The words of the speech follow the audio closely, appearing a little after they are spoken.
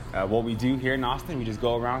What we do here in Austin, we just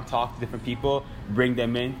go around, talk to different people, bring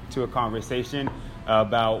them into a conversation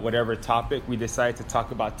about whatever topic we decide to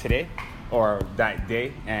talk about today or that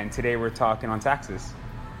day. And today we're talking on taxes.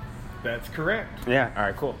 That's correct. Yeah, all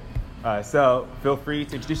right, cool. So feel free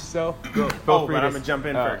to introduce yourself. I'm going to jump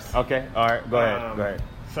in first. Okay, all right, go ahead.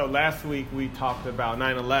 So last week we talked about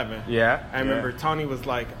 9/11. Yeah. I remember Tony was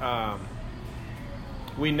like,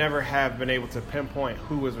 we never have been able to pinpoint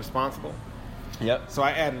who was responsible. Yep. So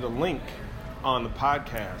I added a link on the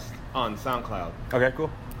podcast on SoundCloud. Okay, cool.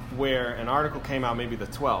 Where an article came out maybe the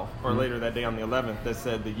 12th or later that day on the 11th that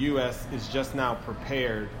said the U.S. is just now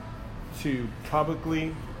prepared to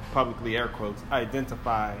publicly air quotes,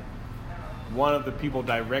 identify one of the people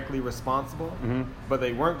directly responsible, but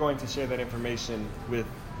they weren't going to share that information with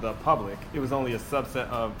the public. It was only a subset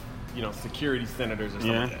of, security senators or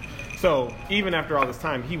something like that. So even after all this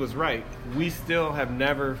time, he was right. We still have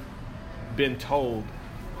never been told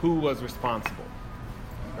who was responsible,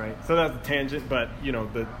 right? So that's a tangent, but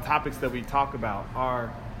the topics that we talk about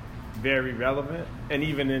are very relevant, and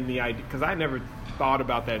even in the idea, because I never thought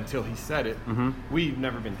about that until he said it. We've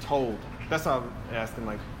never been told. That's why I was asking,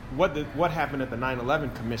 like, what happened at the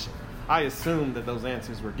 9/11 Commission? I assumed that those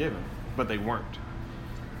answers were given, but they weren't.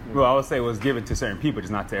 Well, I would say it was given to certain people,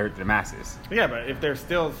 just not to the masses. Yeah, but if they're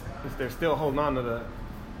still holding on to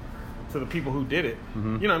the people who did it, you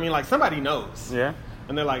know what I mean? Like, somebody knows. Yeah.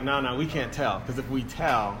 And they're like, no, we can't tell, because if we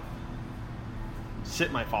tell,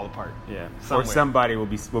 shit might fall apart. Yeah. Somewhere. Or somebody will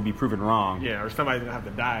be proven wrong. Yeah, or somebody's gonna have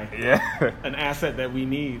to die. Yeah. An asset that we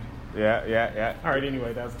need. Yeah. All right.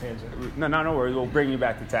 Anyway, that was a tangent. No worries. We'll bring you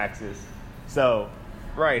back to taxes. So,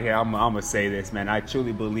 right here, I'm gonna say this, man. I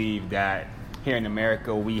truly believe that here in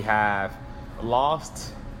America we have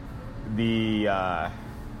lost the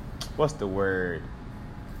what's the word?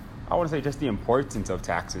 I want to say just the importance of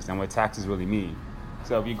taxes and what taxes really mean.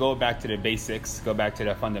 So if you go back to the basics, go back to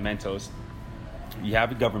the fundamentals, you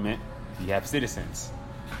have a government, you have citizens.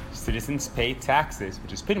 Citizens pay taxes,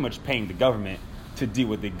 which is pretty much paying the government to do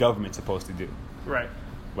what the government's supposed to do. Right.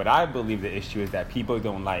 What I believe the issue is that people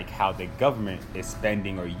don't like how the government is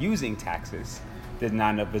spending or using taxes. There's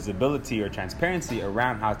not enough visibility or transparency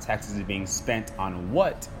around how taxes are being spent on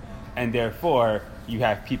what, and therefore you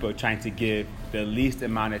have people trying to give the least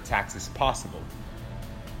amount of taxes possible.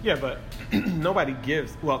 Yeah, but nobody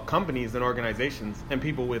gives. Well, companies and organizations and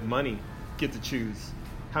people with money get to choose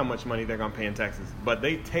how much money they're going to pay in taxes, but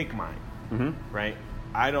they take mine, right?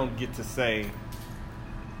 I don't get to say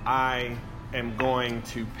I am going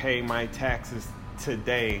to pay my taxes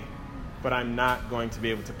today, but I'm not going to be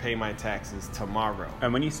able to pay my taxes tomorrow.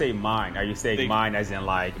 And when you say mine, are you saying mine as in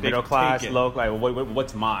like middle class, low? Like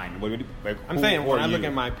what's mine? I'm saying when I look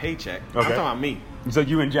at my paycheck, I'm talking about me. So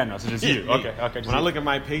you in general, so just you. Okay. When I look at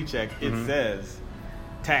my paycheck, it says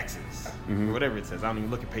taxes, or whatever it says. I don't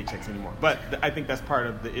even look at paychecks anymore. But I think that's part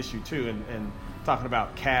of the issue too, and talking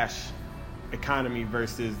about cash economy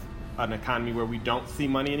versus an economy where we don't see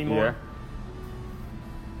money anymore. Yeah.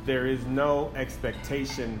 There is no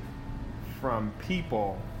expectation from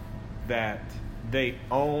people that they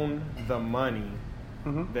own the money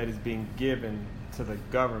that is being given to the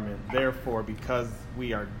government. Therefore, because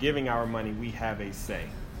we are giving our money, we have a say.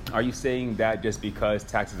 Are you saying that just because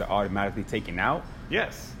taxes are automatically taken out?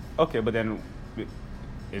 Yes. Okay, but then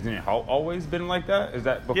isn't it always been like that? Is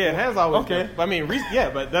that before? Yeah, it has always been. I mean,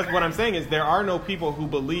 but that's what I'm saying is there are no people who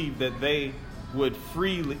believe that they would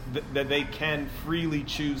that they can freely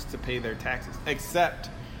choose to pay their taxes, except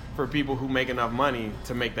for people who make enough money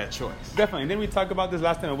to make that choice. Definitely. Didn't we talk about this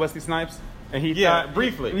last time with Wesley Snipes? And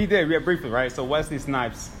briefly. We did, briefly, right? So Wesley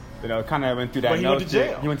Snipes, kind of went through that. But he went to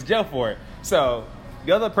jail. He went to jail for it. So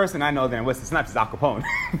the other person I know than Wesley Snipes is Al Capone.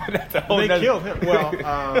 Killed him. Well,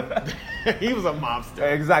 he was a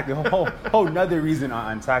mobster. Exactly. Whole nother reason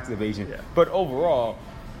on tax evasion. Yeah. But overall,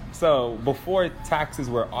 so before taxes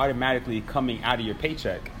were automatically coming out of your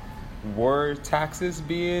paycheck, were taxes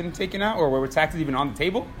being taken out, or were taxes even on the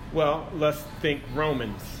table? Well, let's think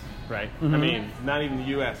Romans, right? I mean, not even the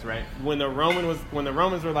U.S., right? When the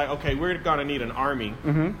Romans were like, okay, we're gonna need an army.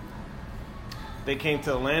 They came to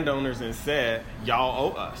the landowners and said, y'all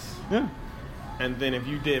owe us. Yeah. And then if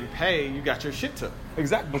you didn't pay, you got your shit took.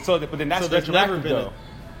 Exactly. But then that's retroactive, though.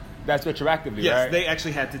 That's retroactively, right? Yes, they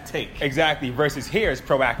actually had to take. Exactly. Versus here, it's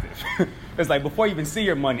proactive. It's like, before you even see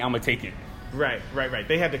your money, I'm going to take it. Right.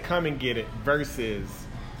 They had to come and get it versus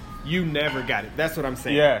you never got it. That's what I'm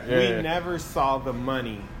saying. We never saw the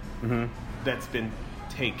money that's been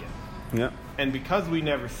taken. Yeah. And because we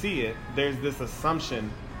never see it, there's this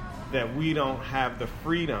assumption that we don't have the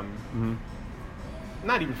freedom.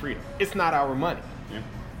 Not even freedom. It's not our money. Yeah.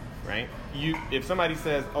 right? If somebody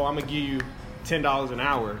says, "Oh, I'm gonna give you $10 an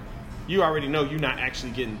hour," you already know you're not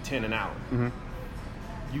actually getting 10 an hour. Mm-hmm.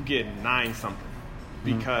 You get 9 something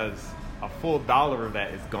because a full dollar of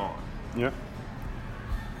that is gone. Yeah.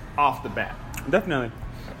 Off the bat. Definitely.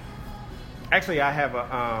 Actually, I have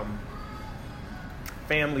a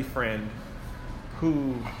family friend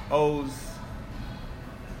who owes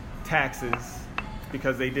taxes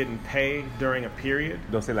because they didn't pay during a period.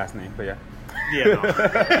 Don't say last name, but yeah. Yeah,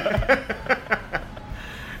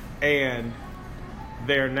 no. And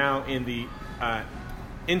they're now in the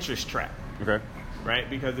interest trap. Okay. Right?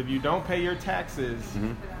 Because if you don't pay your taxes,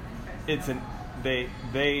 it's they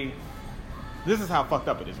this is how fucked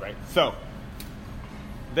up it is, right? So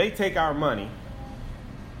they take our money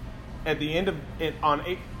at the end of it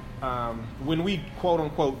when we quote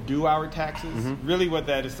unquote do our taxes. Really, what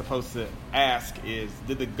that is supposed to ask is,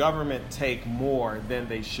 did the government take more than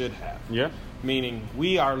they should have? Yeah. Meaning,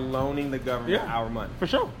 we are loaning the government our money. For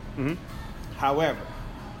sure. However,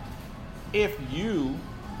 if you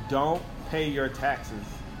don't pay your taxes,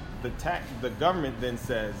 the government then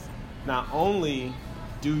says, not only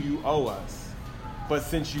do you owe us, but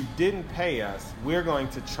since you didn't pay us, we're going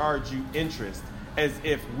to charge you interest as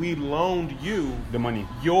if we loaned you The money.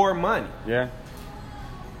 your money. Yeah.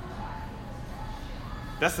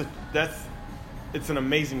 It's an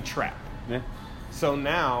amazing trap. Yeah. So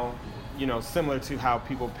now, similar to how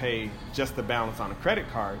people pay just the balance on a credit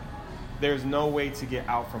card, there's no way to get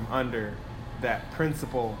out from under that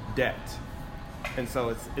principal debt. And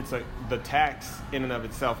so the tax in and of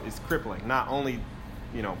itself is crippling. Not only,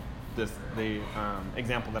 the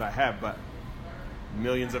example that I have, but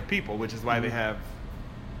millions of people, which is why they have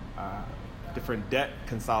different debt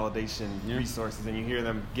consolidation resources. And you hear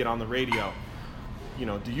them get on the radio.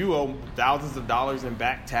 Do you owe thousands of dollars in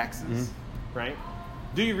back taxes, right?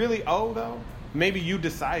 Do you really owe, though? Maybe you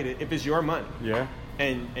decided if it's your money. Yeah.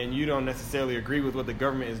 And you don't necessarily agree with what the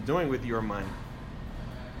government is doing with your money.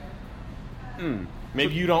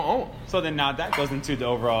 Maybe you don't own. So then now that goes into the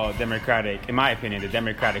overall democratic, in my opinion, the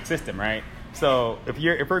democratic system, right? So if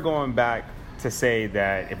we're going back to say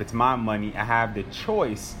that if it's my money, I have the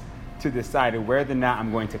choice to decide whether or not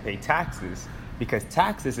I'm going to pay taxes, because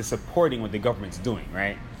taxes is supporting what the government's doing,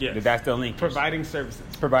 right? Yes. That's the link. Providing services.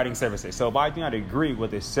 Providing services. So if I do not agree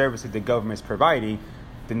with the services the government's providing,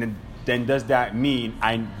 then does that mean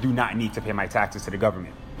I do not need to pay my taxes to the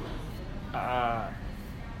government?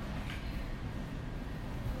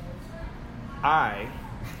 I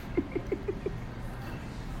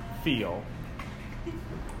feel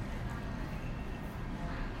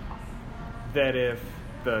that if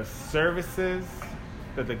the services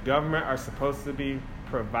that the government are supposed to be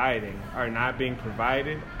providing are not being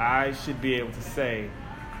provided, I should be able to say,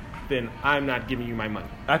 then I'm not giving you my money.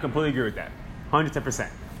 I completely agree with that. 110%.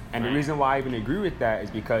 And the reason why I even agree with that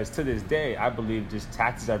is because to this day, I believe just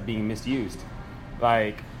taxes are being misused.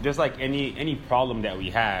 Like, just like any problem that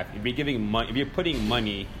we have, if you're giving money, if you're putting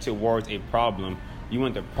money towards a problem, you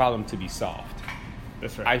want the problem to be solved.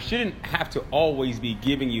 That's right. I shouldn't have to always be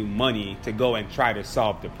giving you money to go and try to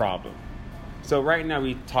solve the problem. So right now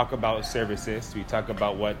we talk about services, we talk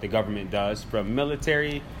about what the government does, from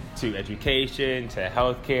military to education to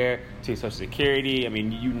healthcare to Social Security. I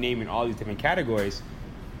mean, you name it, all these different categories.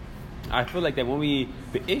 I feel like that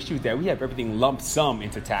the issue is that we have everything lumped sum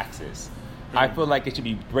into taxes. I feel like it should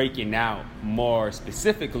be breaking out more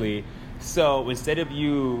specifically. So instead of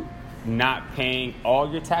you not paying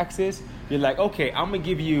all your taxes, you're like, okay, I'm going to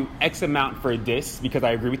give you X amount for this because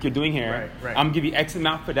I agree with what you're doing here. Right. I'm going to give you X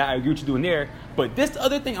amount for that. I agree with what you're doing there. But this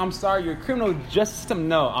other thing, I'm sorry, your criminal justice system,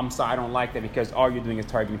 no, I'm sorry, I don't like that because all you're doing is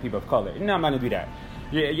targeting people of color. No, I'm not going to do that.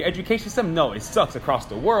 Your education system, no, it sucks across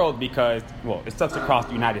the world because, it sucks across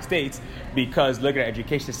the United States because look at our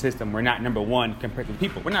education system. We're not number one compared to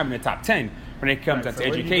people. We're not even in the top 10 when it comes to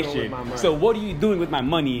education. So what are you doing with my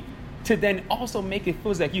money to then also make it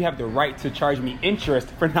feel like you have the right to charge me interest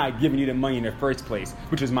for not giving you the money in the first place,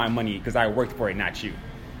 which is my money because I worked for it, not you.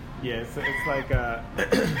 Yeah, it's like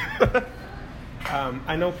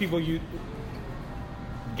I know people use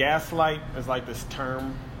gaslight as like this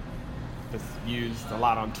term that's used a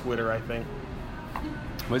lot on Twitter, I think.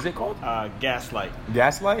 What is it called? Gaslight.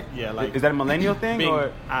 Gaslight? Yeah, like is that a millennial thing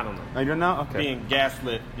or I don't know. Oh, you don't know? Okay. Being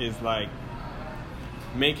gaslit is like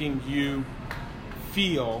making you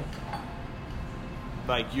feel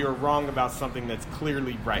like you're wrong about something that's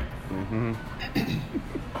clearly right.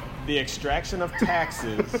 The extraction of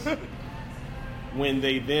taxes, when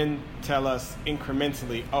they then tell us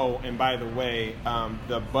incrementally, oh, and by the way,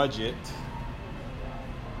 the budget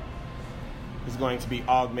is going to be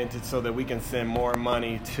augmented so that we can send more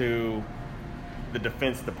money to the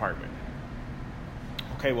Defense Department.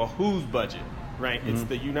 Okay, well, whose budget, right? It's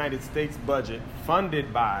the United States budget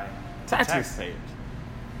funded by taxpayers.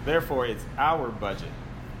 Therefore, it's our budget.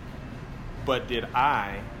 But did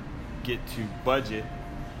I get to budget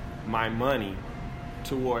my money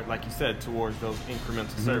toward, like you said, towards those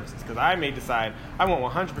incremental services? Because I may decide I want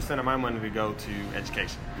 100% of my money to go to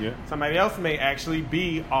education. Yeah. Somebody else may actually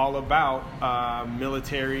be all about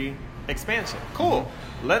military expansion. Cool.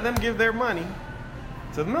 Let them give their money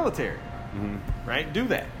to the military. Right? Do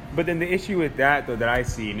that. But then the issue with that, though, that I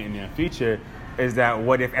see in the future is that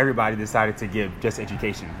what if everybody decided to give just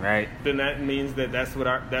education, right? Then that means that that's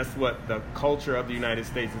what the culture of the United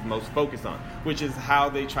States is most focused on, which is how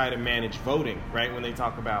they try to manage voting, right? When they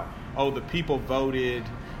talk about, oh, the people voted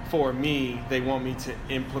for me, they want me to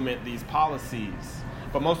implement these policies.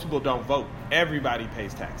 But most people don't vote. Everybody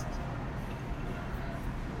pays taxes.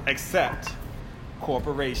 Except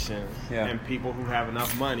corporations and people who have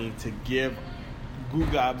enough money to give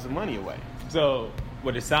gobs of money away. So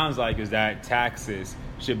what it sounds like is that taxes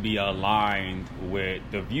should be aligned with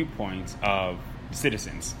the viewpoints of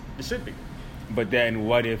citizens. It should be. But then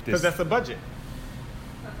what if this... Because that's a budget.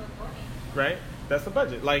 Right? That's a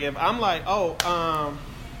budget. Like if I'm like, a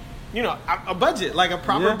budget, like a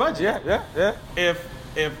proper budget. Yeah.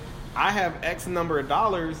 If I have X number of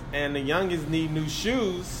dollars and the youngest need new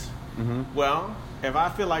shoes, well, if I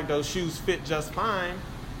feel like those shoes fit just fine,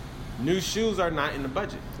 new shoes are not in the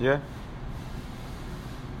budget. Yeah.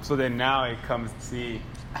 So then now it comes to see...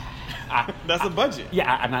 That's a budget.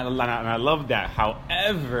 Yeah, and I love that.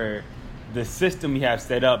 However, the system we have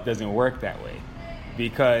set up doesn't work that way.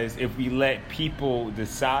 Because if we let people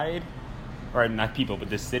decide, or not people, but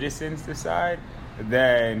the citizens decide,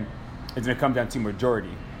 then it's going to come down to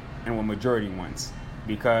majority and what majority wants.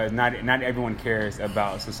 Because not everyone cares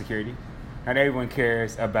about Social Security. Not everyone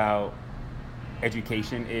cares about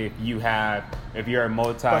education. If you're a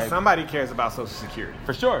multi... But somebody cares about Social Security.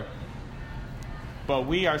 For sure. But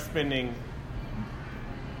we are spending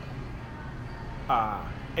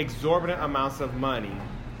exorbitant amounts of money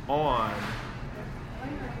on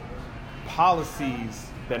policies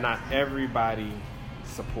that not everybody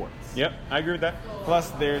supports. Yep, I agree with that. Plus,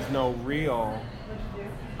 there's no real,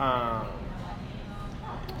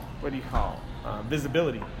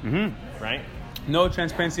 visibility, right? No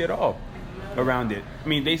transparency at all around it. I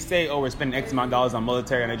mean, they say, we're spending X amount of dollars on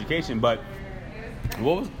military and education, but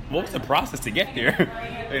what was the process to get there?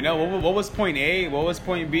 What was point A? What was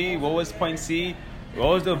point B? What was point C? What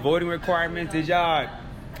was the voting requirements? Did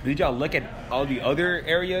y'all look at all the other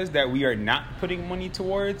areas that we are not putting money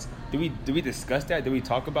towards? Did we discuss that? Did we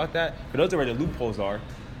talk about that? Because those are where the loopholes are.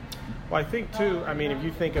 Well, I think too. I mean, if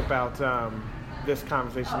you think about this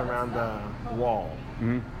conversation around the wall,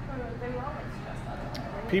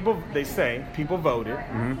 people voted.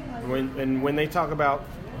 When they talk about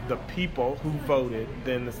the people who voted,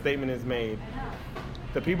 then the statement is made.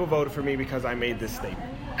 The people voted for me because I made this statement.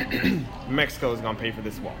 Mexico is going to pay for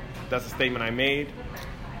this wall. That's a statement I made.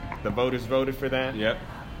 The voters voted for that. Yep.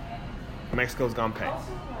 Mexico's going to pay.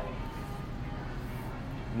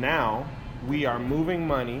 Now, we are moving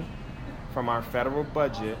money from our federal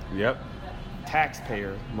budget,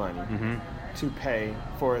 taxpayer money, to pay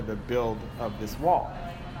for the build of this wall.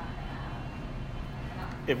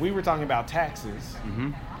 If we were talking about taxes,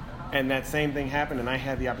 and that same thing happened, and I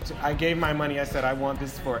had the opportunity, I gave my money, I said, I want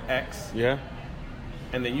this for X. Yeah.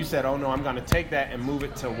 And then you said, oh no, I'm going to take that and move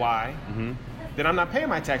it to Y. Then I'm not paying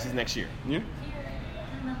my taxes next year. Yeah.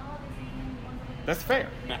 That's fair.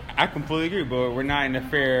 I completely agree, but we're not in a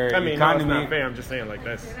fair economy. No, it's not fair. I'm just saying, like,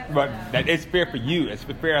 that's... But that is fair for you. It's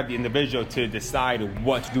fair of the individual to decide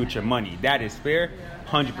what to do with your money. That is fair,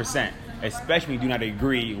 100%. Especially when you do not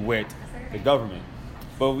agree with the government.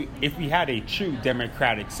 But if we had a true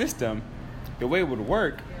democratic system, the way it would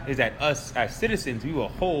work is that us as citizens, we will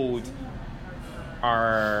hold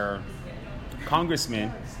our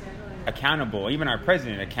congressmen accountable, even our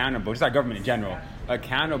president accountable, just our government in general,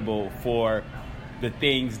 accountable for the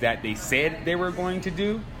things that they said they were going to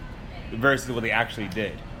do versus what they actually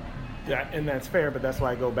did. Yeah, and that's fair, but that's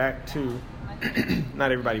why I go back to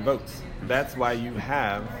not everybody votes. That's why you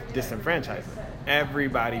have disenfranchisement.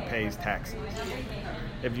 Everybody pays taxes.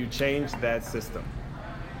 If you change that system,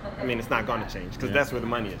 I mean, it's not going to change because that's where the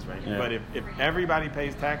money is, right? Yeah. But if everybody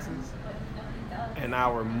pays taxes and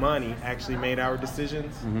our money actually made our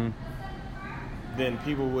decisions, then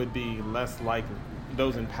people would be less likely,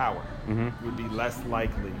 those in power would be less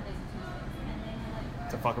likely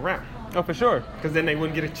to fuck around. Oh, for sure. Because then they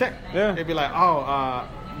wouldn't get a check. Yeah. They'd be like,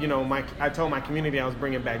 I told my community I was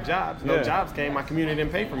bringing back jobs. No jobs came. My community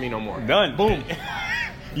didn't pay for me no more. Done. Boom.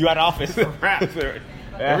 You out of office. Wrap. Yeah.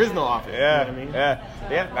 There is no office. Yeah, You know what I mean?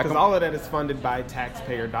 yeah. Because all of that is funded by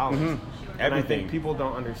taxpayer dollars. Mm-hmm. And I Everything. think people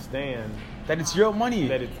don't understand that it's your money.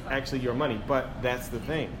 that it's actually your money. But that's the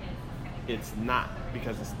thing. It's not,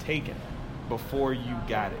 because it's taken before you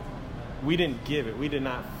got it. We didn't give it. We did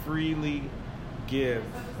not freely give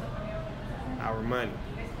our money.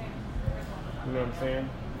 You know what I'm saying?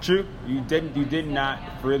 True. You did not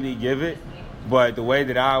freely give it, but the way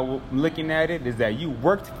that I'm looking at it is that you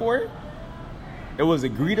worked for it. It was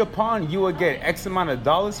agreed upon. You would get X amount of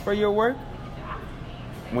dollars for your work.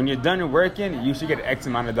 When you're done working, you should get X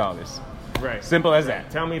amount of dollars. Right. Simple as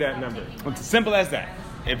that. Tell me that number. It's simple as that.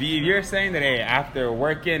 If you're saying that, hey, after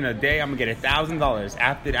working a day, I'm gonna get $1,000.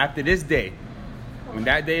 After this day, when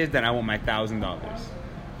that day is done, I want my $1,000.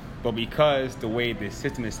 But because the way the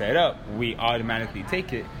system is set up, we automatically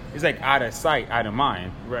take it. It's like out of sight, out of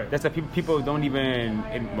mind. Right. That's why people don't even.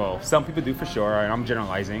 Well, some people do for sure, and I'm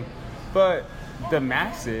generalizing, but the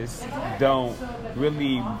masses don't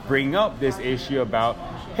really bring up this issue about,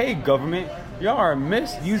 hey, government, y'all are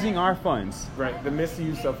misusing our funds. Right. The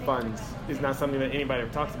misuse of funds is not something that anybody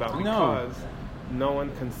ever talks about, because no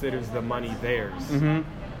one considers the money theirs.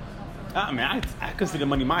 Mm-hmm. I mean, I consider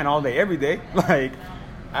money mine all day, every day. Like,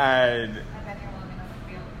 and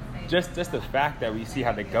just the fact that we see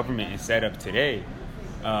how the government is set up today,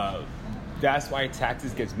 that's why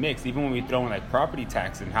taxes gets mixed. Even when we throw in like property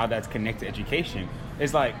tax and how that's connected to education,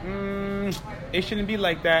 it's like it shouldn't be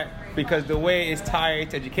like that, because the way it's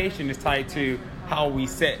tied to education is tied to how we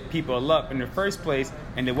set people up in the first place,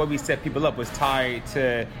 and the way we set people up was tied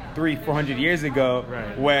to 300-400 years ago,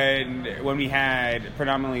 right, when we had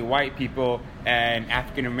predominantly white people and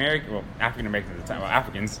African Americans at the time,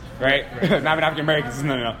 Africans, right? Right. Not even African Americans,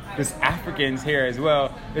 no, just Africans here as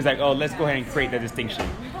well. It's like, oh, let's go ahead and create that distinction.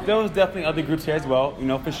 There was definitely other groups here as well,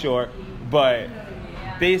 for sure, but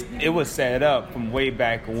it was set up from way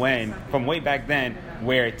back then,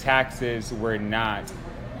 where taxes were not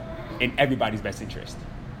in everybody's best interest.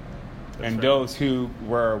 That's and right. Those who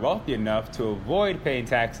were wealthy enough to avoid paying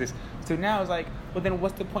taxes. So now it's like, well, then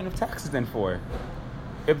what's the point of taxes then for?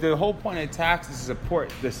 If the whole point of taxes is to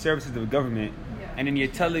support the services of the government, and then you're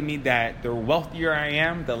telling me that the wealthier I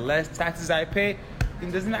am, the less taxes I pay, then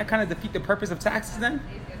doesn't that kind of defeat the purpose of taxes then?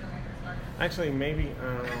 Actually, maybe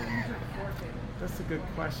that's a good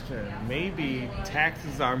question. Maybe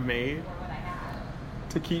taxes are made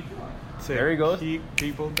To keep to keep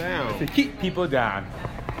people down. To keep people down,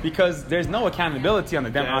 because there's no accountability on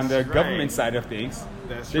the government right. side of things.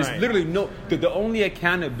 There's There's right. literally no. The only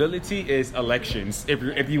accountability is elections.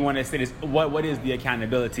 If you want to say this, what is the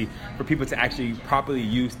accountability for people to actually properly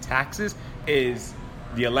use taxes? Is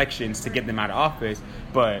the elections to get them out of office,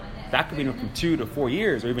 but that could be from 2 to 4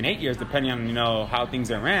 years, or even 8 years, depending on how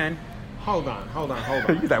things are ran. Hold on.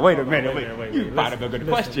 He's like, wait a minute. You brought up a good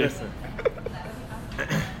question. Listen.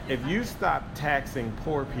 If you stop taxing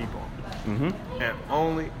poor people,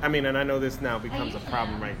 and I know this now becomes a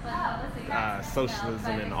problem, right?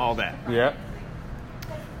 Socialism and all that. Yeah.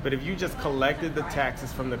 But if you just collected the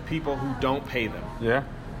taxes from the people who don't pay them, Yeah.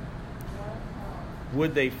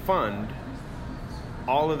 would they fund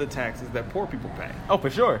all of the taxes that poor people pay? Oh, for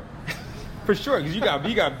sure. For sure, because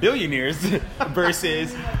you got billionaires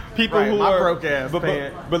versus people Right, who my are broke ass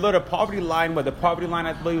paying. below the poverty line. But the poverty line,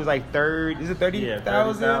 I believe, was like 30. Is it 30,000?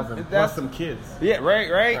 30,000 plus some kids. Yeah, right.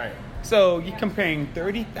 Right. So you're comparing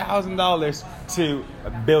 $30,000 to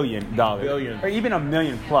 $1 billion, Billion. or even $1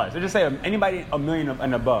 million plus. Or just say anybody $1 million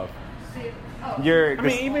and above.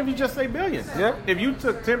 Even if you just say billions. Yeah. If you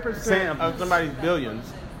took 10% of somebody's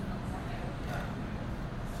billions,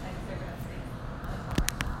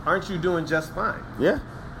 aren't you doing just fine? Yeah.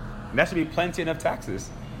 And that should be plenty enough taxes.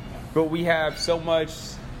 But we have so much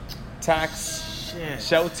tax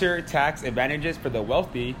shelter, tax advantages for the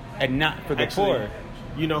wealthy and not for the poor.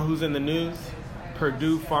 You know who's in the news?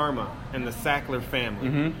 Purdue Pharma and the Sackler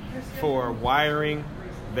family for wiring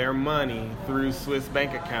their money through Swiss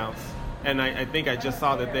bank accounts. And I think I just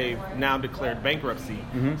saw that they've now declared bankruptcy.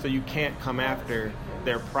 So you can't come after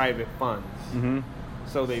their private funds.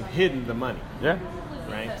 So they've hidden the money. Yeah.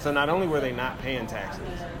 Right? So not only were they not paying taxes,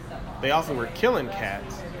 they also were killing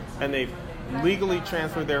cats, and they've legally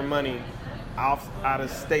transferred their money out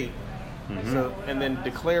of state, and then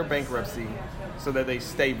declare bankruptcy so that they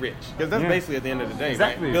stay rich. Because that's basically at the end of the day,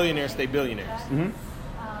 exactly. right? Billionaires stay billionaires.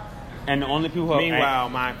 And the only people who Meanwhile,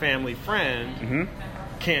 my family friend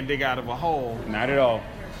can't dig out of a hole. Not at all.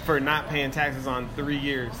 For not paying taxes on 3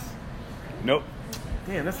 years. Nope.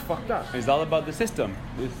 Damn, that's fucked up. It's all about the system.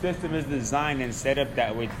 The system is designed and set up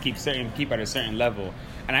that way to keep at a certain level.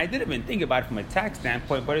 And I didn't even think about it from a tax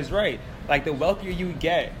standpoint, but it's right. Like the wealthier you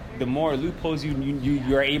get, the more loopholes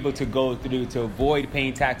you're able to go through to avoid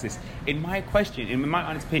paying taxes. In my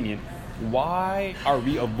honest opinion, why are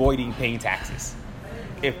we avoiding paying taxes?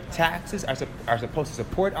 If taxes are supposed to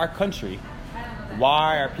support our country,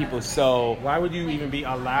 why are people so... Why would you even be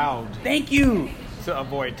allowed Thank you! to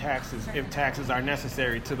avoid taxes if taxes are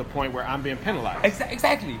necessary to the point where I'm being penalized?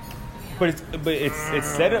 Exactly. But it's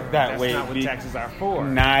set up that way. That's not what taxes are for.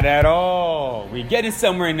 Not at all. We're getting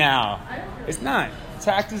somewhere now. It's not.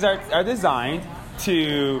 Taxes are designed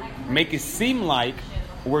to make it seem like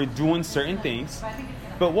we're doing certain things,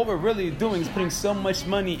 but what we're really doing is putting so much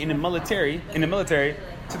money in the military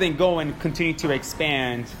to then go and continue to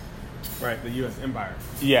expand. Right, the U.S. empire.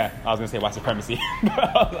 Yeah, I was gonna say white supremacy,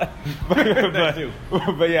 That too.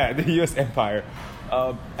 but yeah, the U.S. empire.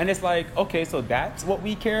 And it's like, okay, so that's what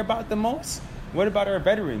we care about the most? What about our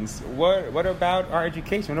veterans? What about our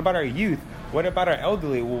education? What about our youth? What about our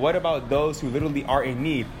elderly? What about those who literally are in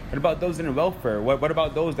need? What about those in welfare? What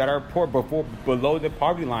about those that are poor below the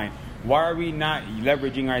poverty line? Why are we not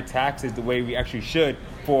leveraging our taxes the way we actually should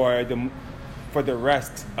for the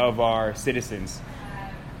rest of our citizens?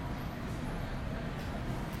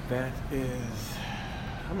 That is...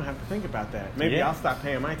 I'm going to have to think about that. Maybe I'll stop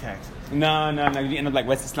paying my taxes. No. You end up like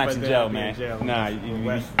Wesley Snipes in jail, man. Nah,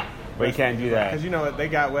 you can't do that. Because you know what? They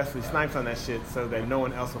got Wesley Snipes on that shit so that no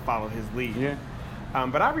one else will follow his lead. Yeah.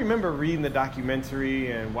 But I remember reading the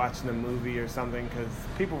documentary and watching the movie or something because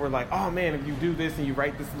people were like, oh man, if you do this and you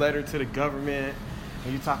write this letter to the government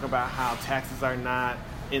and you talk about how taxes are not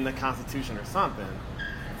in the Constitution or something,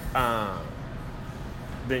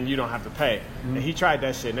 then you don't have to pay. Mm-hmm. And he tried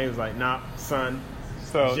that shit and they was like, nah, son,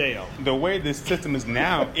 jail. The way this system is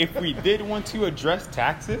now, if we did want to address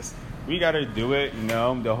taxes, we got to do it,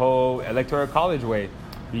 the whole electoral college way.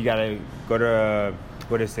 You got to go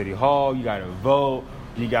to City Hall, you got to vote,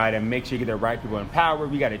 you got to make sure you get the right people in power,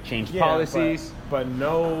 we got to change policies. But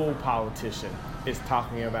no politician is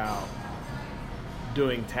talking about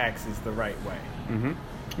doing taxes the right way. Mm-hmm.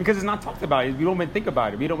 Because it's not talked about. We don't even think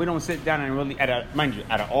about it. We don't sit down and really, mind you,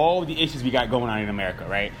 out of all the issues we got going on in America,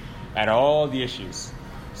 right? Out of all the issues,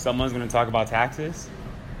 someone's going to talk about taxes?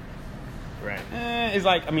 Right. It's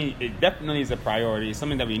like, it definitely is a priority. It's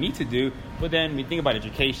something that we need to do. But then we think about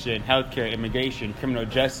education, healthcare, immigration, criminal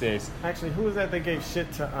justice. Actually, who was that gave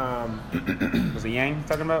shit to? Was it Yang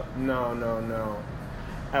talking about? No.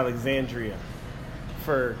 Alexandria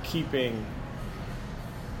for keeping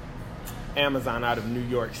Amazon out of New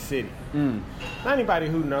York City. Not anybody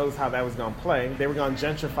who knows how that was going to play. They were going to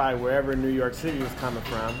gentrify wherever New York City was coming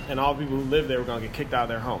from, and all the people who lived there were going to get kicked out of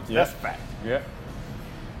their homes. Yep. That's a fact. Yeah.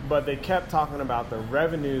 But they kept talking about the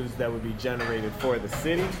revenues that would be generated for the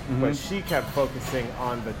city, but she kept focusing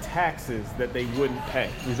on the taxes that they wouldn't pay.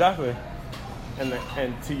 Exactly.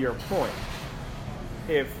 And to your point,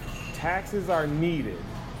 if taxes are needed,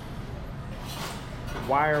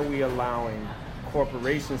 why are we allowing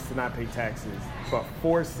corporations to not pay taxes, but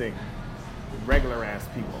forcing regular ass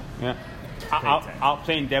people? Yeah. I'll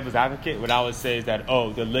play devil's advocate. What I would say is that,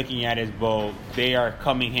 they're looking at it as, well, they are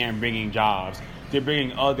coming here and bringing jobs. They're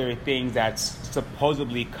bringing other things that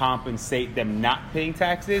supposedly compensate them not paying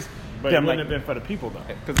taxes. But it wouldn't have been for the people, though.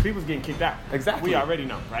 Because the people's getting kicked out. Exactly. We already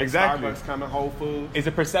know, right? Exactly. Starbucks coming, Whole Foods. It's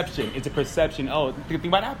a perception. Oh, think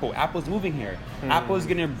about Apple. Apple's moving here.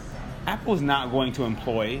 Apple's not going to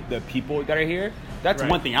employ the people that are here. That's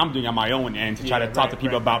one thing I'm doing on my own end to try to talk to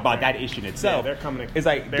people about that issue in itself. Yeah, they're coming. It's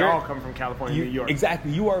like they're all coming from California, New York.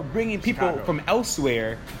 Exactly. You are bringing people from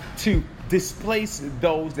elsewhere to displace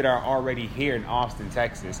those that are already here in Austin,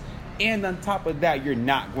 Texas. And on top of that, you're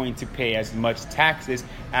not going to pay as much taxes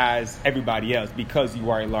as everybody else because you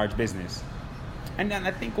are a large business. And then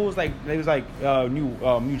I think it was like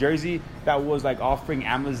New Jersey that was like offering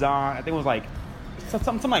Amazon. I think it was like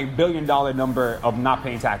some like $1 billion number of not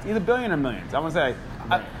paying tax, either billion or millions. I want to say,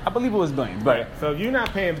 I believe it was billions. But so if you're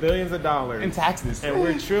not paying billions of dollars in taxes, and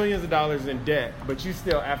we're trillions of dollars in debt, but you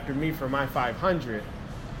still after me for my 500,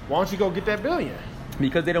 why don't you go get that billion?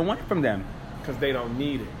 Because they don't want it from them. Because they don't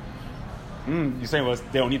need it. You're saying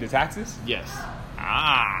they don't need the taxes? Yes.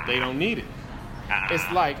 They don't need it.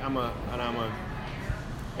 It's like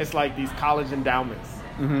it's like these college endowments.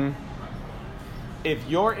 Mm-hmm. If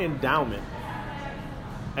your endowment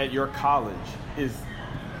at your college is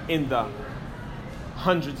in the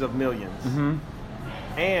hundreds of millions,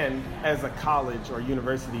 and as a college or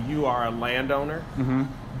university you are a landowner,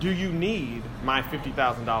 do you need my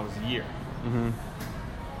 $50,000 a year?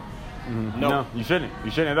 No, you shouldn't. You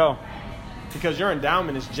shouldn't at all. Because your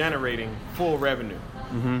endowment is generating full revenue.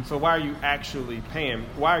 So why are you actually paying?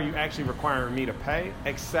 Why are you actually requiring me to pay?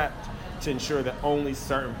 Except to ensure that only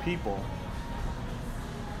certain people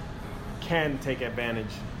can take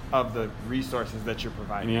advantage of the resources that you're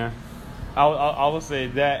providing. Yeah. I will say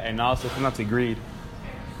that, and also come out to greed.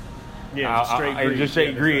 Yeah, just straight greed. Just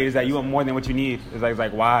straight Yeah, greed. that's It's like you right. want more than what you need. It's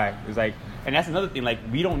like why? It's like, and that's another thing. Like,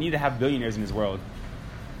 we don't need to have billionaires in this world.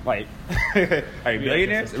 Like, are you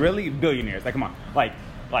billionaires? that's Really, billionaires? Like, come on. Like,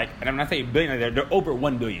 and I'm not saying billionaires. They're over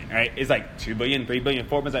 1 billion, right? It's like 2 billion, 3 billion,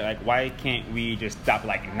 4 billion. Like, why can't we just stop at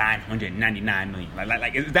like 999 million?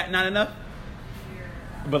 Like, is that not enough?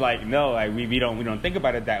 But like, no, like we don't think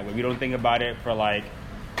about it that way. We don't think about it for like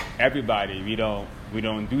everybody. We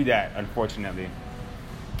don't do that, unfortunately.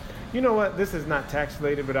 You know what? This is not tax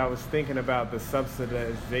related, but I was thinking about the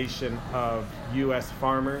subsidization of U.S.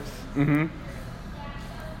 farmers. Mm-hmm.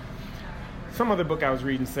 Some other book I was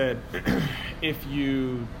reading said if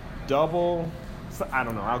you double, I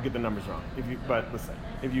don't know, I'll get the numbers wrong. But listen,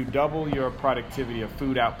 if you double your productivity of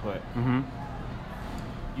food output, Mm-hmm.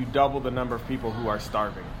 you double the number of people who are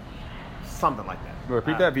starving. Something like that.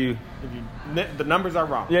 Repeat that view. The numbers are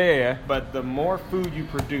wrong. Yeah. But the more food you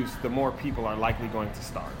produce, the more people are likely going to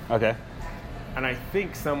starve. Okay. And I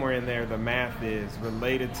think somewhere in there, the math is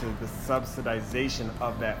related to the subsidization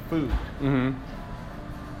of that food. Mm-hmm.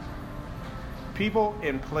 People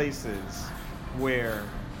in places where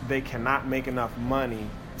they cannot make enough money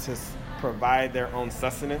to provide their own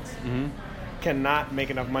sustenance Mm-hmm. cannot make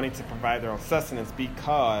enough money to provide their own sustenance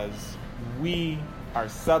because we are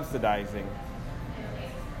subsidizing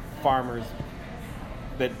farmers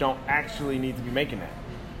that don't actually need to be making that.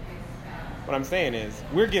 What I'm saying is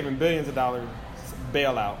we're giving billions of dollars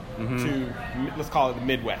bailout to, let's call it the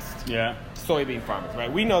Midwest, Yeah. soybean farmers,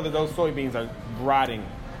 right? We know that those soybeans are rotting.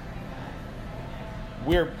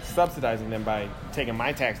 We're subsidizing them by taking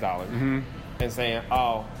my tax dollars and saying,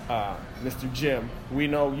 Mr. Jim, we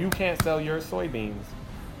know you can't sell your soybeans,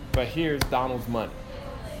 but here's Donald's money.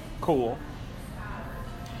 Cool.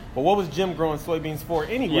 But what was Jim growing soybeans for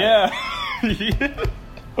anyway? Yeah.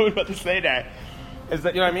 I was about to say that. It's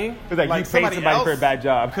like, You know what I mean? It's like you paid somebody else for a bad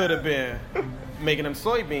job. could have been making them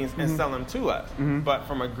soybeans and selling them to us. But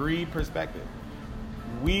from a greed perspective,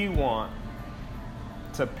 we want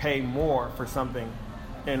to pay more for something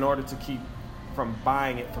in order to keep from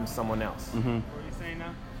buying it from someone else. What are you saying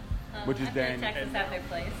now? Which is I then- think taxes have their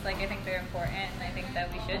place. Like, I think they're important, and I think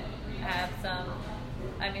that we should have some.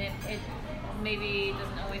 I mean, it maybe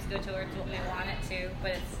doesn't always go towards what we want it to,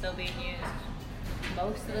 but it's still being used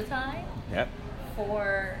most of the time Yep.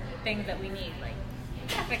 for things that we need, like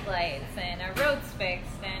traffic lights and our roads fixed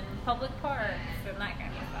and public parks and that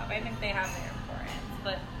kind of stuff. I think they have their importance,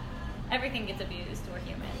 but everything gets abused. We're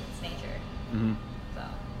human. It's nature. Mm-hmm. So.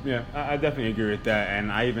 Yeah, I definitely agree with that.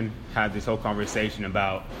 And I even had this whole conversation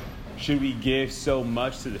about should we give so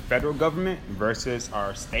much to the federal government versus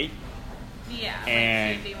our state? Yeah,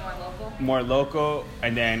 And- like, should be more local. More local,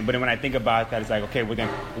 but then when I think about that, it's like, okay, well then,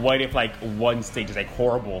 what if like one state is like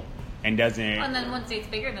horrible and doesn't? And then one state's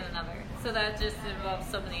bigger than another, so that just involves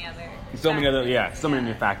so many other. So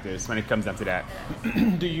many factors when it comes down to that.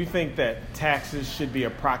 Do you think that taxes should be a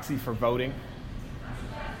proxy for voting?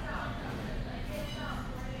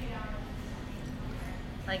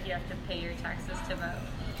 Like you have to pay your taxes to vote,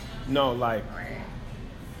 No, like or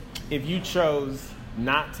if you chose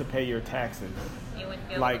not to pay your taxes, you wouldn't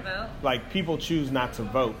be able like to vote. like people choose not to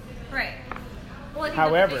vote. Right. Well, I think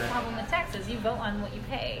However- that's the big problem with taxes. You vote on what you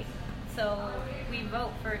pay. So we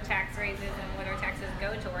vote for tax raises and what our taxes go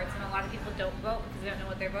towards, and a lot of people don't vote because they don't know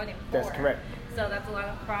what they're voting for. That's correct. So that's a lot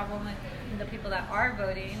of problem, and the people that are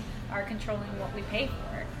voting are controlling what we pay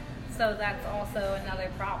for. So that's also another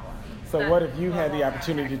problem. So that what if you had will the affect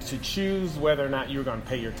opportunity taxes. to choose whether or not you were going to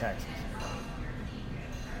pay your taxes?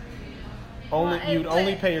 You'd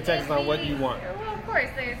only pay your taxes on what you want. Well, of course,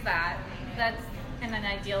 there's that. That's in an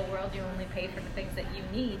ideal world. You only pay for the things that you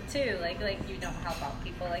need too. Like you don't help out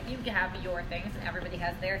people. Like you can have your things, and everybody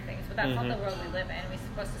has their things. But that's not the world we live in. We're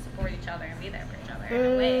supposed to support each other and be there for each other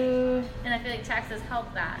in a way. And I feel like taxes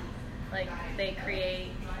help that. Like they create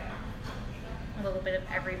a little bit of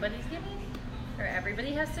everybody's giving, or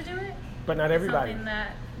everybody has to do it. But not everybody. Something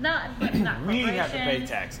that not We have to pay corporations.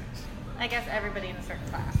 taxes. I guess everybody in a certain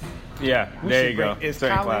class. Yeah, We there should you go. bring- is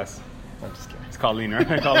Certain Colleen- class. I'm just kidding. It's Colleen,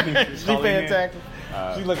 right? Colleen. She's paying taxes.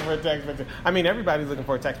 Uh, She's looking for a tax break. I mean, everybody's looking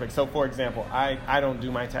for a tax break. So, for example, I don't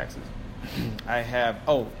do my taxes. I have.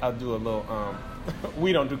 I'll do a little.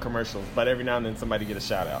 We don't do commercials, but every now and then somebody get a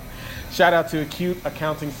shout out. Shout out to Acute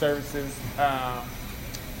Accounting Services,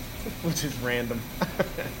 which is random.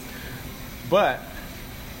 But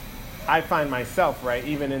I find myself, right,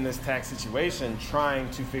 even in this tax situation, trying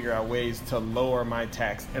to figure out ways to lower my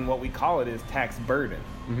tax, and what we call it is tax burden.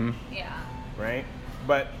 Yeah. Right?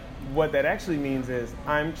 But what that actually means is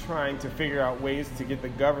I'm trying to figure out ways to get the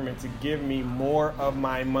government to give me more of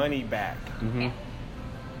my money back. Mm-hmm. Yeah.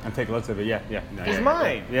 And take a look at it. Yeah. No, It's yeah.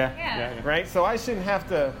 mine. Yeah. Right? So I shouldn't have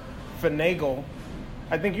to finagle.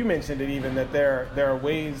 I think you mentioned it even that there are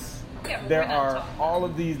ways, Yeah, there we're not are talking all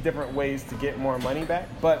of these different ways to get more money back,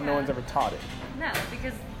 but no Yeah. one's ever taught it. No,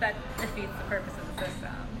 because that defeats the purpose of the system.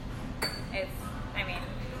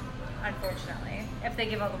 Unfortunately, if they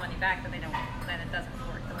give all the money back, then it doesn't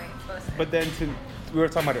work the way it's supposed to. But then we were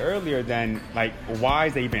talking about it earlier. Then like, why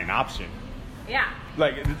is that even an option? Yeah.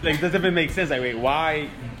 Like does it even make sense? Like, wait, why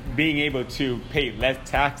being able to pay less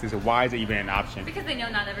taxes? Why is it even an option? Because they know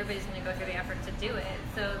not everybody's going to go through the effort to do it,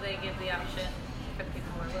 so they give the option for the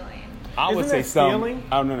people who are willing. I would Isn't say that some. stealing?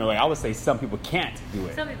 I don't know. I would say some people can't do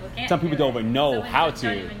it. Some people can't. Some people do don't it. even know Some how people to.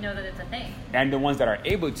 Don't even know that it's a thing. And the ones that are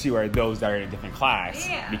able to are those that are in a different class,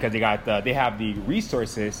 Yeah. because they have the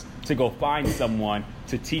resources to go find someone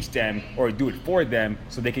to teach them or do it for them,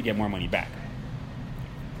 so they could get more money back.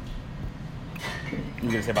 You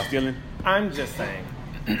gonna say about stealing? I'm just saying,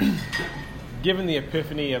 given the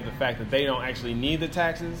epiphany of the fact that they don't actually need the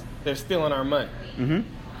taxes, they're stealing our money. Mm-hmm.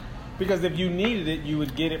 Because if you needed it, you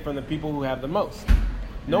would get it from the people who have the most.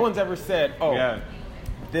 No one's ever said, oh, Yeah.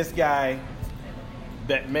 this guy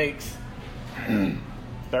that makes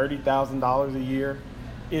 $30,000 a year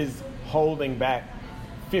is holding back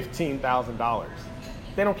 $15,000.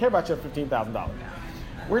 They don't care about your $15,000.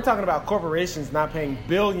 We're talking about corporations not paying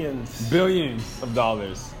billions, Of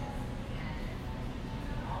dollars.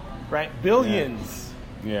 right? Billions.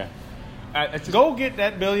 Yeah. Go get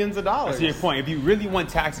that billions of dollars. That's your point. If you really want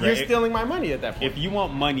taxes, You're right, stealing my money at that point. if you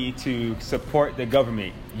want money to support the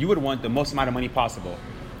government, you would want the most amount of money possible.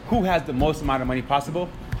 Who has the most amount of money possible?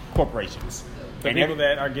 Corporations. The And people every-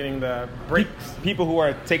 that are getting the breaks. people who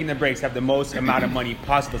are taking the breaks have the most amount of money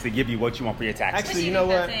possible to give you what you want for your taxes. Actually, So you know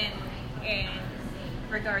think what? that's in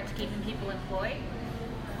regard to keeping people employed.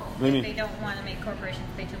 What do you They mean? don't want to make corporations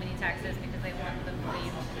pay too many taxes because they want them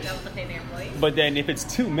to be able to pay their employees. But then if it's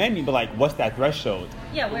too many, but like, what's that threshold?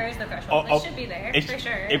 Yeah, where is the threshold? Oh, It should be there it for sh-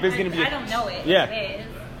 sure. if it's gonna be a- I don't know it. Yeah. If it is,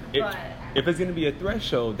 If, but if it's going to be a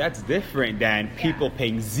threshold, that's different than people Yeah.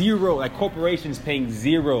 paying zero, like corporations paying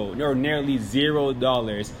zero or nearly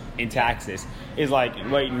 $0 in taxes. It's like,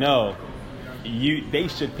 wait, no. They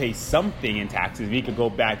should pay something in taxes. We could go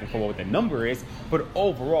back and forth what the number is, but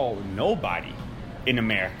overall, nobody in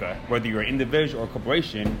America, whether you're an individual or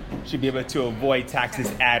corporation, should be able to avoid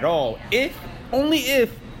taxes at all. Only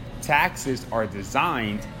if taxes are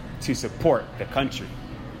designed to support the country.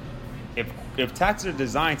 If taxes are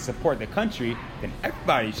designed to support the country, then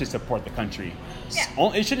everybody should support the country. Yeah.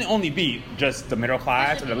 It shouldn't only be just the middle it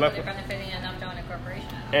class should or the be left. they're benefiting enough to own a corporation.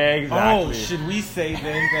 Exactly. Oh, should we say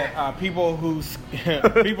then that people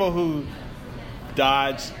who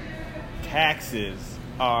dodge taxes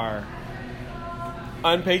are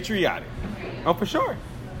unpatriotic? Oh, for sure.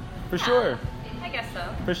 For sure. I guess so.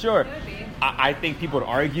 For sure. It would be. I think people would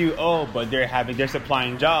argue, but they're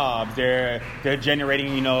supplying jobs, they're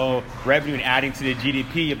generating, revenue and adding to the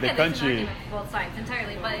GDP of the Yeah, there's an country. argument for both sides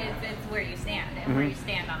entirely, but it's where you stand and where you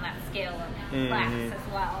stand on that scale of class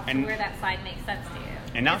as well, And- where that side makes sense to you.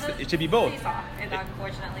 And now It's it should be both. seesaw, and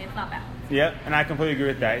unfortunately, it's not balanced. Yeah, and I completely agree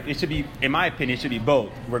with that. It should be, in my opinion, it should be both.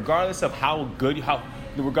 Regardless of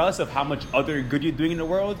regardless of how much other good you're doing in the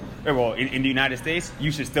world, or well, in the United States,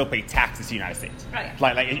 you should still pay taxes to the United States. Oh, yeah.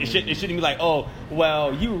 Like it shouldn't be like, oh,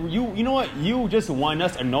 well, you know what, you just won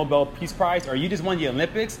us a Nobel Peace Prize, or you just won the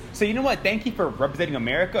Olympics, so you know what, thank you for representing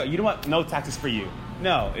America. You know what, no taxes for you.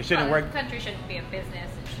 No, it shouldn't Well, work. The country shouldn't be a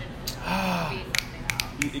business. It should be something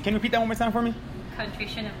else. Can you repeat that one more time for me? Country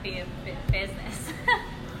shouldn't be a business.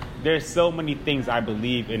 There's so many things I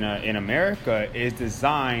believe in America is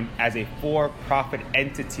designed as a for-profit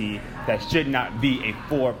entity that should not be a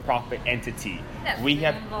for-profit entity. Yes, We it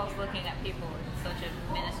have involves looking at people in such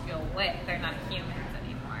a minuscule way. They're not humans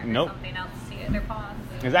anymore. They're Nope. something else to you. They're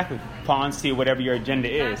pawns. exactly pawns to whatever your agenda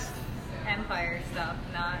is. That's empire stuff,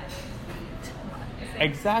 not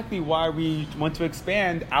Exactly why we want to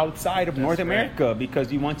expand outside of North right. America, because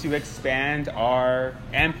we want to expand our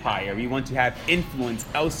empire. We want to have influence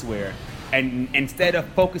elsewhere. And instead of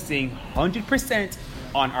focusing 100%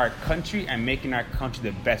 on our country and making our country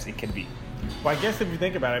the best it can be. Well, I guess if you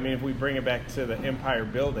think about it, I mean, if we bring it back to the empire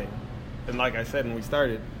building, and like I said when we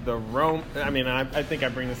started, I think I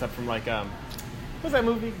bring this up from what's that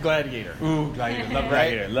movie? Gladiator. Ooh, Gladiator. Love Right?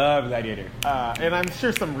 Gladiator. Love Gladiator. And I'm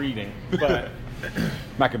sure some reading, but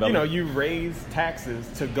Machiavelli. you raise taxes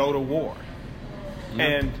to go to war. Yep.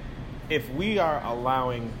 And if we are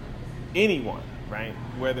allowing anyone, right,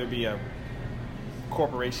 whether it be a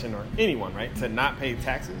corporation or anyone, right, to not pay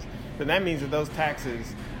taxes, then that means that those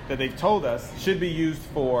taxes that they've told us should be used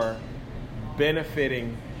for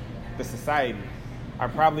benefiting the society are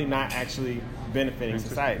probably not actually benefiting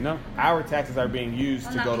society. No. Our taxes are being used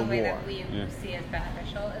to not go to the way war. that we see as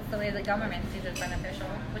beneficial. It's the way the government sees as beneficial,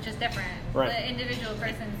 which is different. Right. The individual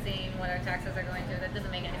person seeing what our taxes are going to, that doesn't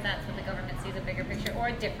make any sense. But the government sees a bigger picture or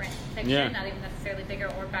a different picture, not even necessarily bigger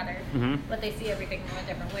or better. But they see everything in a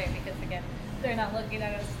different way because, again, they're not looking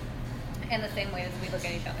at us in the same way as we look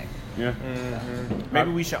at each other. Yeah.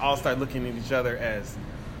 Maybe we should all start looking at each other as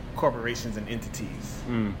corporations and entities.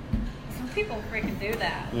 Some people freaking do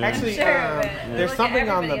that. Yeah. Actually, I'm sure, but there's look at something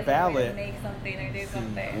on the everybody as a way to ballot. make something or do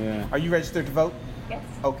something. Yeah. Are you registered to vote? Yes.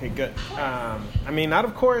 Okay, good. I mean, not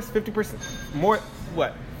of course, 50%, more,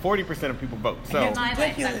 what, 40% of people vote. So, In my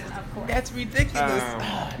lifetime, of course. That's ridiculous.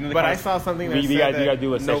 but I saw something that we said gotta that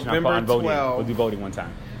do a session November on voting. 12, We'll do voting one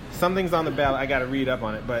time. something's on the ballot. I got to read up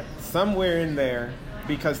on it, but somewhere in there,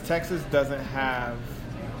 because Texas doesn't have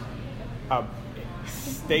a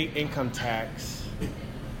state income tax,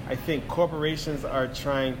 I think corporations are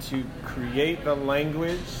trying to create the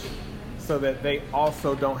language so that they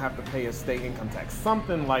also don't have to pay a state income tax,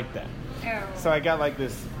 something like that. Oh. So I got like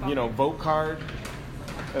this, vote card.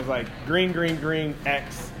 It's like green, green, green,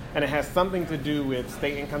 X, and it has something to do with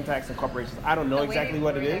state income tax and corporations. I don't know The way exactly they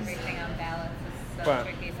what it word is. Everything on ballots is so But,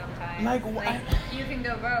 tricky sometimes. like, what? You can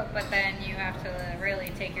go vote, but then you have to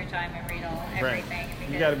really take your time and read everything.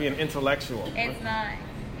 You got to be an intellectual. It's not.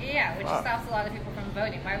 Yeah, which Wow. stops a lot of people from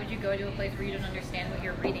voting. Why would you go to a place where you don't understand what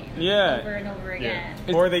you're reading over and over again?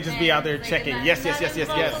 Or they just be out there And, checking, that- yes, that yes, yes, yes,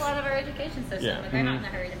 involves yes. a lot of our education system, Yeah. and they're not in a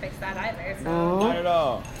hurry to fix that either. So Not at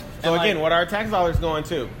all. So And, again, like, what are our tax dollars going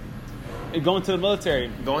to? going to the military.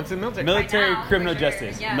 Going to the military. Military, Right now, criminal for sure.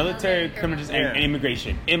 justice. Yeah, military, military, criminal justice, criminal- and Yeah.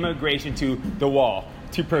 immigration. Immigration to the wall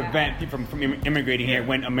to prevent Yeah. people from immigrating here Yeah.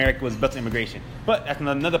 when America was built on immigration. But that's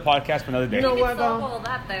another podcast for another day. You know you what, can solve though? all of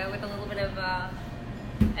that though with a little bit of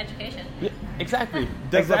education. Yeah, exactly.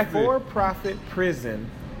 Does exactly. a for-profit prison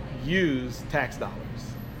use tax dollars?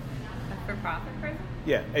 For profit prison?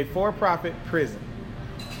 Yeah, a for-profit prison.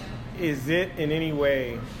 Is it in any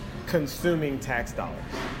way consuming tax dollars?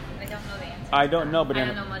 I don't know the answer. I don't know, but I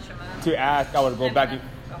then don't know much about. to ask, I would go back. Go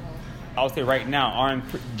home. I would say right now, aren't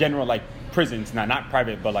general like prisons, not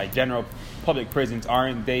private, but like general public prisons,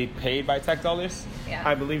 aren't they paid by tax dollars? Yeah.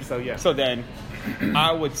 I believe so, yes. So then,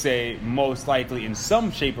 I would say most likely in some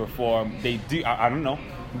shape or form they do. I don't know,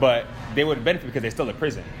 but they would benefit because they're still a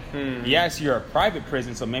prison. Yes, you're a private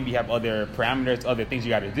prison, so maybe you have other parameters, other things you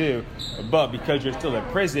got to do. But because you're still a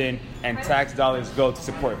prison and tax dollars go to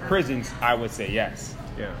support prisons, I would say yes.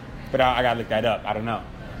 Yeah. But I gotta look that up. I don't know.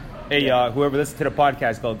 Hey, whoever listens to the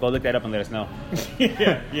podcast, go look that up and let us know.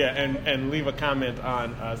 yeah, and leave a comment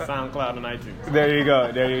on SoundCloud and iTunes. There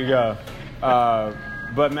you go.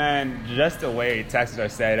 But man, just the way taxes are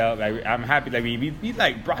set up, like I'm happy that we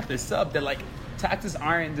like brought this up that like taxes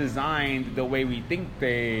aren't designed the way we think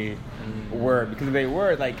they were, because if they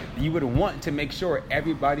were, like you would want to make sure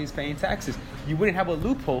everybody's paying taxes. You wouldn't have a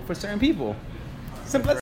loophole for certain people. Simple as